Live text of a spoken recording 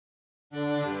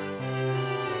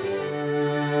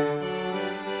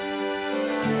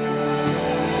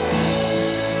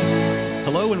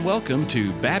welcome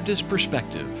to Baptist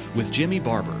Perspective with Jimmy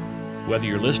Barber. Whether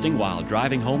you're listening while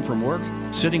driving home from work,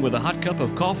 sitting with a hot cup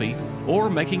of coffee, or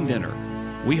making dinner,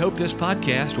 we hope this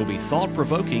podcast will be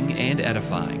thought-provoking and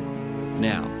edifying.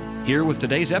 Now, here with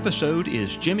today's episode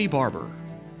is Jimmy Barber.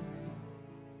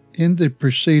 In the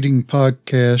preceding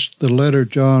podcast, the letter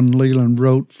John Leland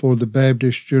wrote for the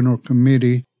Baptist General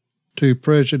Committee to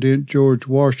President George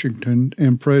Washington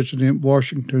and President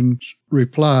Washington's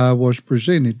reply was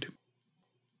presented.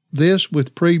 This,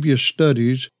 with previous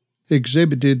studies,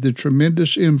 exhibited the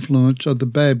tremendous influence of the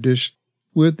Baptists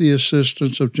with the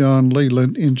assistance of John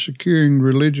Leland in securing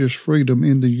religious freedom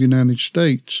in the United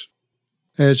States.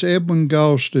 As Edwin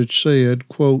Galsted said,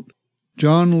 quote,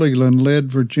 John Leland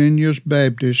led Virginia's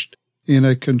Baptists in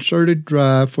a concerted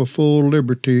drive for full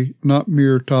liberty, not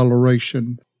mere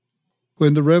toleration.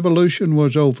 When the Revolution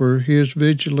was over, his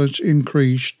vigilance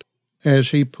increased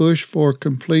as he pushed for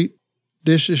complete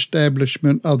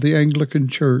disestablishment of the Anglican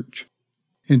Church.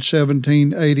 In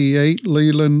 1788,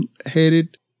 Leland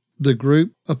headed the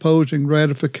group opposing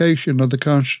ratification of the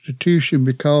Constitution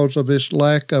because of its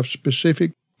lack of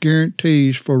specific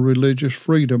guarantees for religious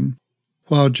freedom,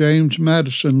 while James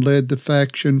Madison led the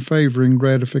faction favoring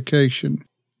ratification.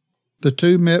 The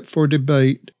two met for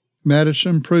debate,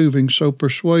 Madison proving so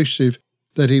persuasive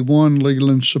that he won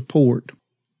Leland's support.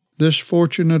 This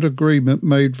fortunate agreement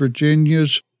made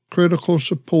Virginia's critical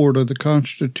support of the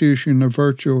Constitution a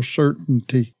virtual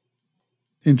certainty.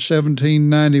 In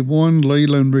 1791,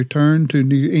 Leland returned to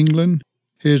New England,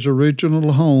 his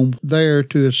original home, there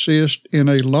to assist in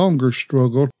a longer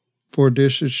struggle for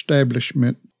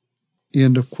disestablishment.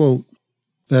 End of quote.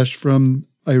 That's from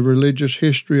A Religious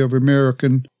History of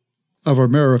America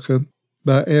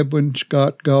by Edwin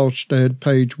Scott Galsted,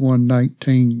 page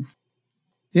 119.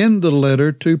 In the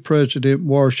letter to President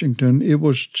Washington, it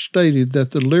was stated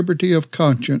that the liberty of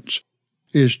conscience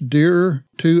is dearer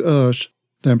to us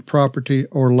than property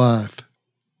or life.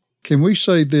 Can we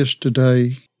say this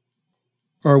today?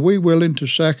 Are we willing to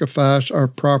sacrifice our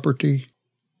property,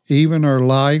 even our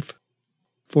life,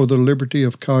 for the liberty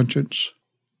of conscience?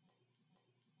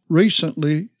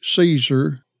 Recently,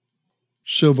 Caesar,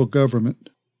 civil government,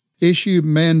 issued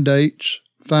mandates,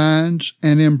 fines,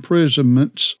 and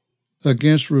imprisonments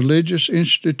against religious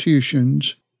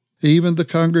institutions, even the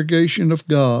Congregation of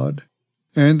God,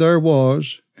 and there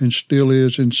was, and still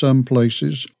is in some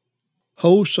places,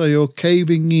 wholesale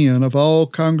caving in of all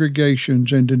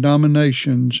congregations and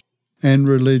denominations and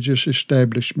religious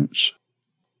establishments.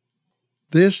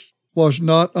 This was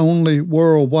not only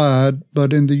worldwide,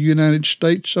 but in the United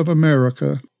States of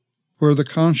America, where the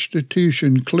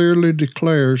Constitution clearly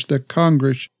declares that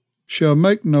Congress shall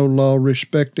make no law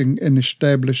respecting an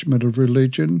establishment of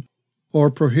religion,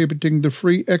 or prohibiting the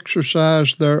free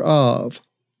exercise thereof,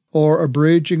 or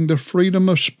abridging the freedom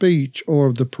of speech or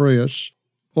of the press,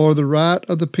 or the right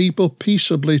of the people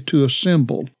peaceably to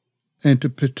assemble, and to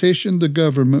petition the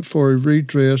government for a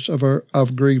redress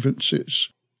of grievances.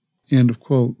 End of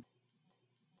quote.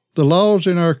 The laws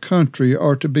in our country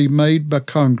are to be made by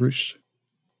Congress.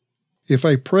 If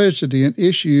a president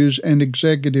issues an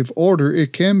executive order,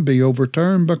 it can be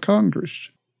overturned by Congress.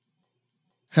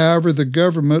 However, the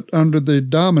government under the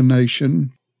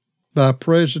domination by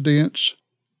presidents,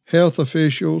 health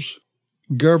officials,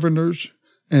 governors,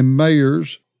 and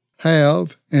mayors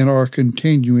have and are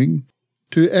continuing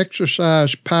to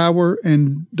exercise power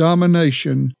and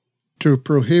domination to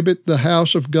prohibit the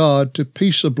house of God to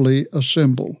peaceably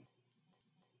assemble.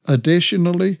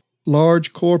 Additionally,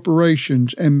 large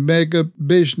corporations and mega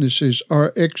businesses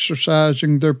are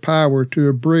exercising their power to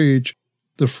abridge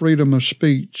the freedom of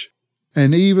speech,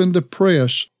 and even the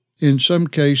press, in some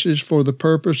cases for the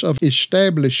purpose of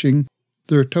establishing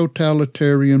their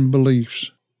totalitarian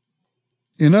beliefs.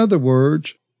 In other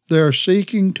words, they are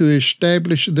seeking to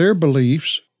establish their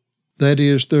beliefs, that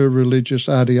is, their religious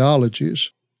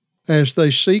ideologies, as they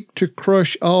seek to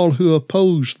crush all who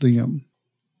oppose them.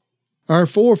 Our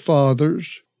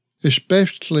forefathers,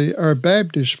 especially our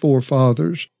Baptist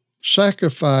forefathers,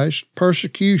 sacrificed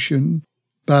persecution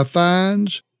by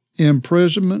fines,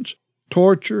 imprisonments,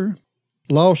 torture,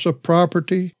 loss of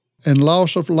property, and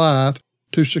loss of life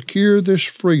to secure this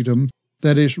freedom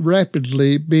that is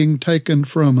rapidly being taken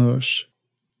from us.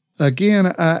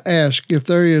 Again, I ask if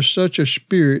there is such a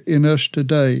spirit in us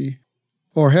today,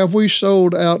 or have we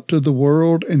sold out to the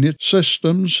world and its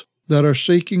systems that are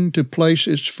seeking to place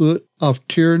its foot of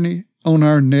tyranny on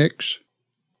our necks?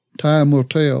 Time will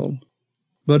tell,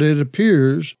 but it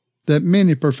appears that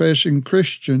many professing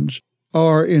Christians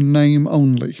are in name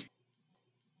only.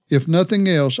 If nothing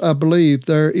else, I believe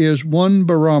there is one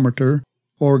barometer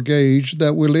or gauge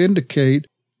that will indicate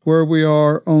where we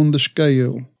are on the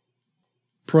scale.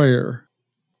 Prayer.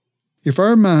 If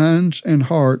our minds and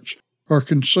hearts are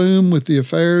consumed with the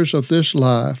affairs of this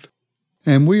life,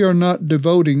 and we are not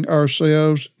devoting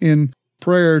ourselves in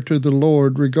prayer to the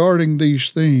Lord regarding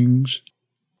these things,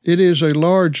 it is a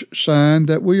large sign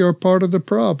that we are part of the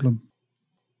problem.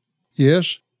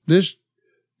 Yes, this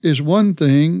is one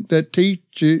thing that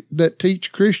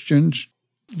teach Christians.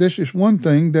 This is one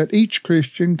thing that each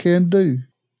Christian can do.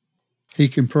 He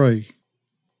can pray.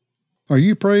 Are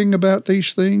you praying about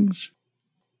these things?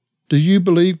 Do you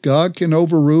believe God can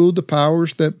overrule the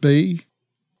powers that be?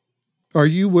 Are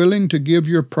you willing to give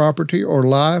your property or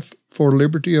life for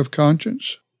liberty of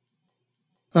conscience?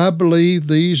 I believe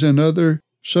these and other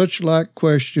such like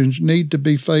questions need to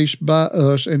be faced by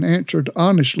us and answered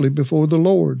honestly before the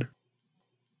Lord.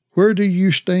 Where do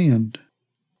you stand?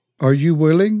 Are you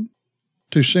willing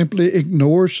to simply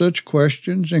ignore such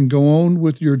questions and go on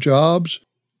with your jobs,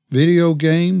 video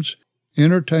games,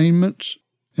 entertainments,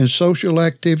 and social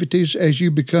activities as you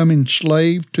become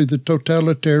enslaved to the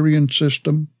totalitarian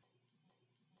system?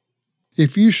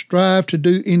 If you strive to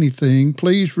do anything,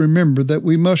 please remember that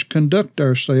we must conduct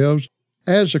ourselves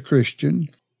as a Christian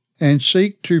and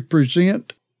seek to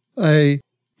present a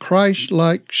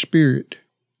Christ-like spirit.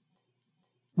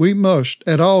 We must,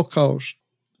 at all costs,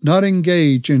 not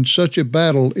engage in such a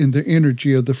battle in the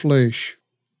energy of the flesh.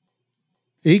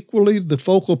 Equally, the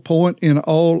focal point in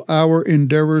all our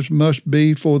endeavors must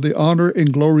be for the honor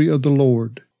and glory of the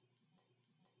Lord.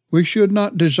 We should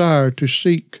not desire to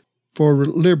seek for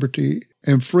liberty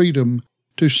and freedom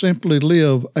to simply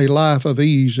live a life of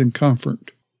ease and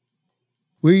comfort.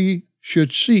 We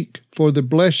should seek for the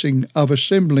blessing of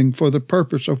assembling for the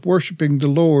purpose of worshiping the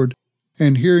Lord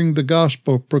and hearing the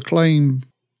gospel proclaimed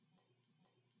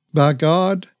by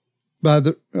God,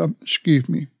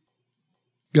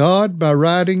 God, by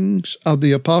writings of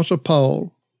the Apostle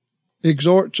Paul,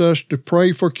 exhorts us to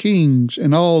pray for kings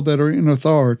and all that are in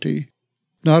authority,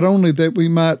 not only that we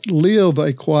might live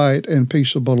a quiet and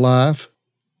peaceable life,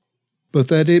 but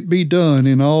that it be done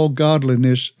in all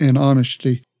godliness and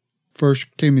honesty. 1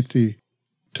 Timothy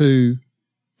 2,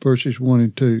 verses 1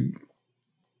 and 2.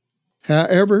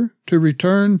 However, to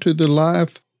return to the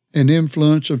life and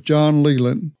influence of John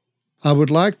Leland, I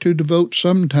would like to devote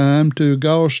some time to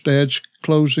Gallstad's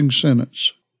closing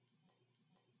sentence,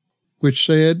 which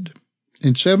said,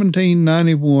 in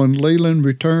 1791, Leland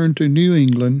returned to New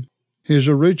England, his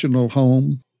original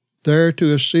home, there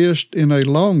to assist in a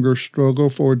longer struggle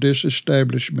for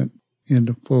disestablishment. End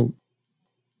of quote.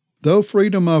 Though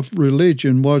freedom of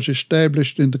religion was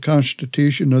established in the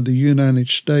Constitution of the United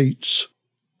States,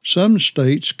 some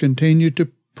states continue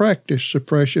to practice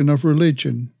suppression of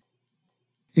religion.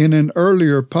 In an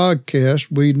earlier podcast,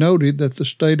 we noted that the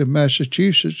state of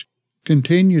Massachusetts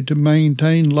continued to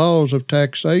maintain laws of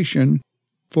taxation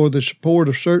for the support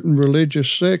of certain religious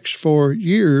sects for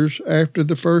years after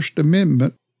the First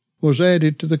Amendment was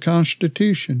added to the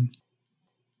Constitution.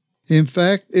 In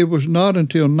fact, it was not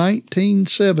until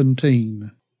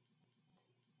 1917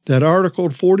 that Article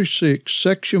 46,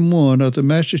 Section 1 of the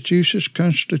Massachusetts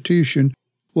Constitution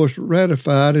was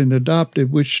ratified and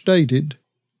adopted, which stated,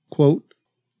 quote,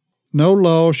 "No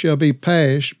law shall be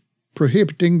passed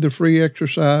prohibiting the free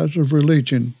exercise of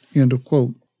religion," end of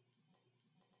quote.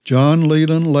 John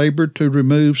Leland labored to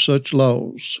remove such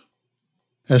laws.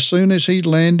 As soon as he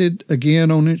landed again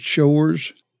on its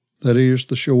shores, that is,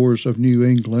 the shores of New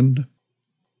England,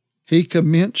 he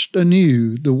commenced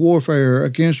anew the warfare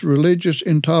against religious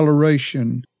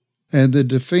intoleration and the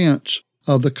defense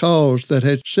of the cause that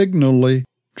had signally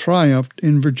triumphed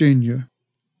in Virginia.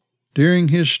 During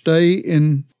his stay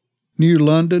in New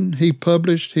London, he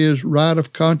published his Right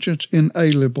of Conscience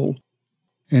Inalienable,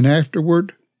 and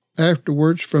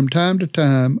afterwards, from time to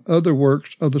time, other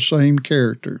works of the same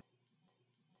character.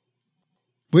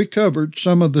 We covered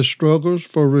some of the struggles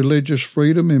for religious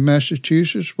freedom in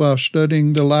Massachusetts while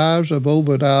studying the lives of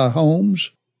Obadiah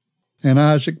Holmes and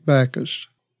Isaac Backus.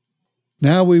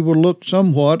 Now we will look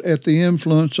somewhat at the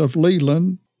influence of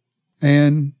Leland,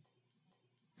 and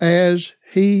as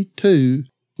he too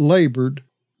labored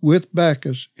with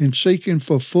Backus in seeking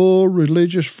for full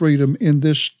religious freedom in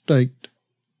this state.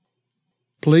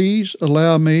 Please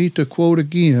allow me to quote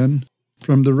again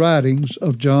from the writings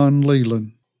of John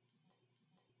Leland.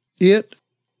 It,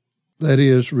 that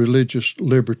is, religious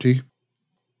liberty,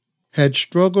 had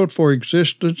struggled for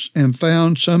existence and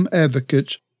found some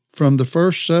advocates from the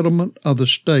first settlement of the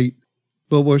state,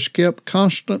 but was kept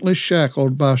constantly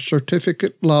shackled by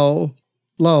certificate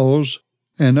laws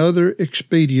and other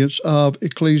expedients of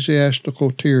ecclesiastical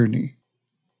tyranny.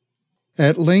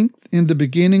 At length, in the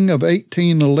beginning of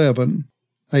 1811,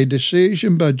 a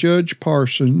decision by Judge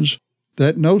Parsons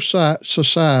that no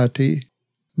society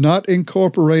not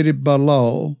incorporated by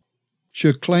law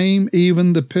should claim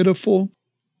even the pitiful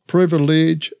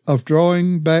privilege of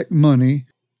drawing back money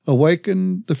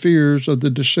awakened the fears of the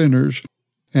dissenters,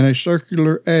 and a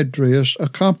circular address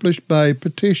accomplished by a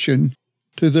petition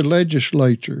to the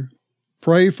legislature,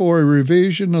 pray for a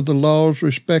revision of the laws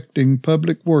respecting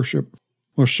public worship,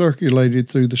 was circulated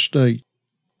through the state.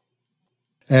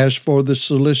 As for the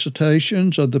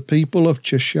solicitations of the people of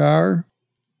Cheshire,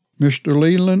 Mr.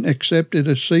 Leland accepted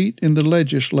a seat in the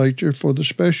legislature for the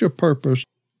special purpose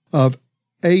of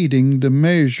aiding the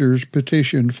measures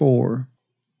petitioned for.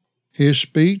 His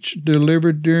speech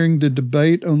delivered during the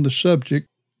debate on the subject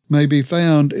may be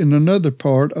found in another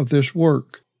part of this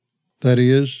work, that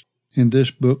is, in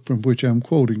this book from which I'm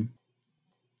quoting.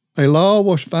 A law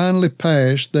was finally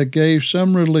passed that gave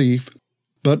some relief,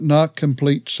 but not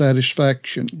complete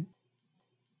satisfaction.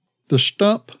 The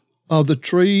stump of the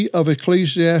tree of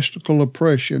ecclesiastical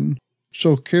oppression,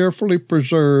 so carefully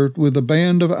preserved with a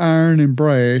band of iron and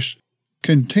brass,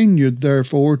 continued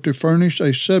therefore to furnish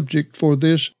a subject for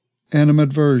this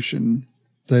animadversion,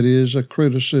 that is, a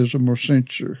criticism or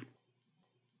censure.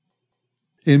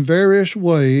 In various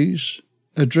ways,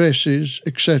 addresses,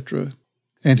 etc.,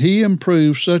 and he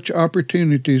improved such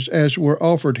opportunities as were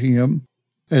offered him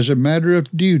as a matter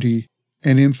of duty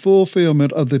and in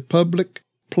fulfillment of the public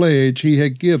pledge he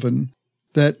had given,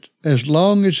 that as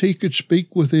long as he could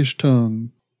speak with his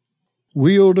tongue,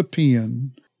 wield a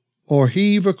pen, or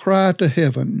heave a cry to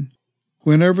heaven,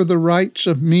 whenever the rights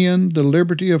of men, the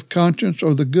liberty of conscience,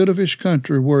 or the good of his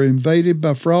country were invaded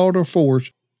by fraud or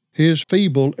force, his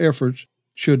feeble efforts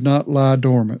should not lie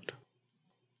dormant.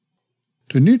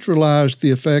 To neutralize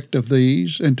the effect of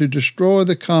these and to destroy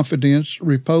the confidence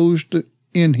reposed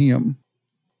in him,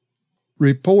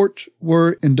 reports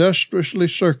were industriously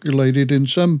circulated in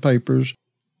some papers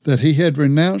that he had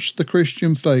renounced the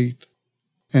Christian faith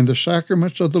and the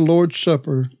sacraments of the Lord's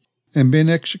Supper and been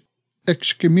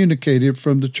excommunicated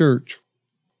from the church.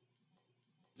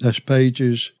 That's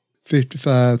pages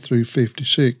 55 through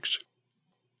 56.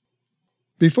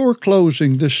 Before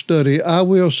closing this study, I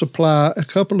will supply a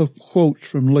couple of quotes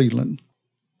from Leland.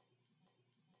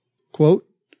 Quote,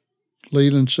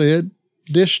 Leland said,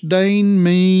 "Disdain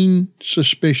mean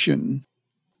suspicion,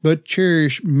 but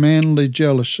cherish manly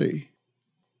jealousy.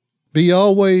 Be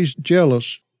always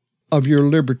jealous of your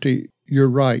liberty, your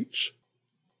rights.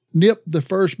 Nip the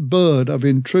first bud of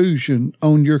intrusion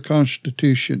on your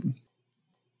constitution.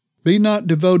 Be not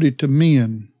devoted to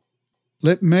men.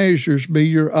 Let measures be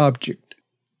your object,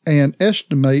 and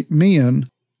estimate men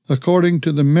according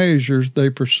to the measures they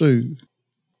pursue.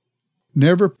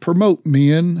 Never promote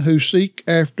men who seek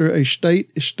after a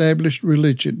state-established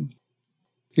religion.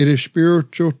 It is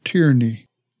spiritual tyranny,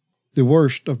 the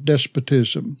worst of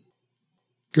despotism.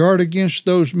 Guard against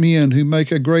those men who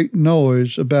make a great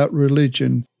noise about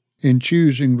religion in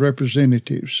choosing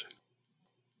representatives.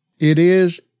 It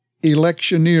is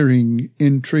electioneering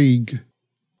intrigue.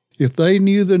 If they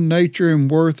knew the nature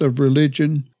and worth of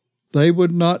religion, they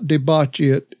would not debauch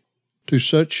it to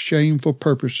such shameful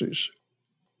purposes.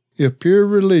 If pure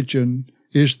religion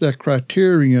is the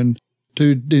criterion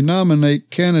to denominate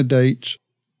candidates,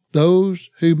 those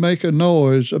who make a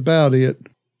noise about it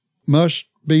must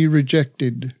be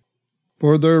rejected,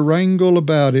 for their wrangle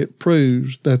about it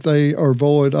proves that they are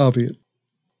void of it.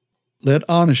 Let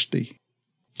honesty,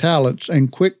 talents,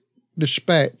 and quick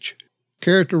dispatch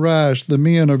characterize the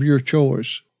men of your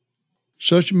choice.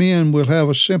 Such men will have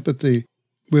a sympathy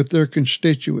with their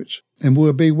constituents and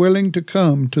will be willing to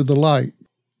come to the light,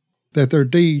 that their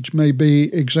deeds may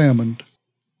be examined.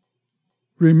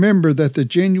 Remember that the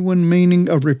genuine meaning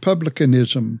of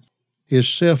republicanism is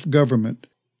self-government.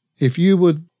 If you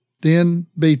would then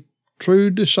be true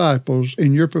disciples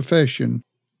in your profession,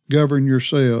 govern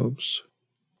yourselves."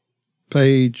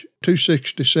 Page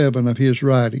 267 of his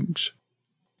writings.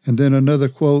 And then another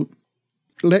quote,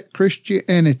 "Let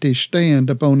Christianity stand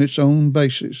upon its own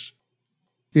basis.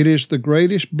 It is the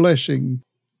greatest blessing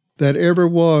that ever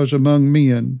was among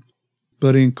men,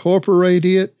 but incorporate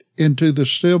it into the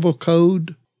civil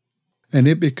code, and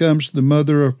it becomes the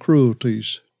mother of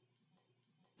cruelties."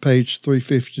 Page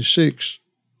 356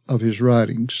 of his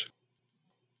writings.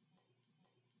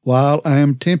 While I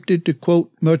am tempted to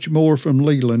quote much more from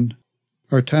Leland,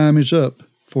 our time is up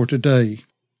for today.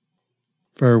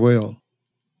 Farewell.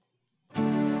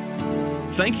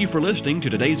 Thank you for listening to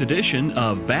today's edition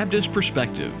of Baptist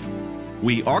Perspective.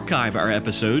 We archive our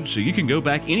episodes so you can go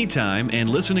back anytime and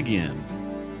listen again.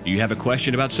 Do you have a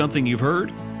question about something you've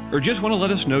heard, or just want to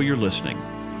let us know you're listening?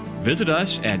 Visit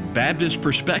us at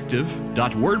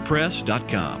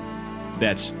baptistperspective.wordpress.com.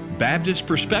 That's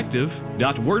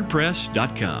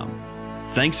baptistperspective.wordpress.com.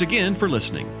 Thanks again for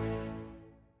listening.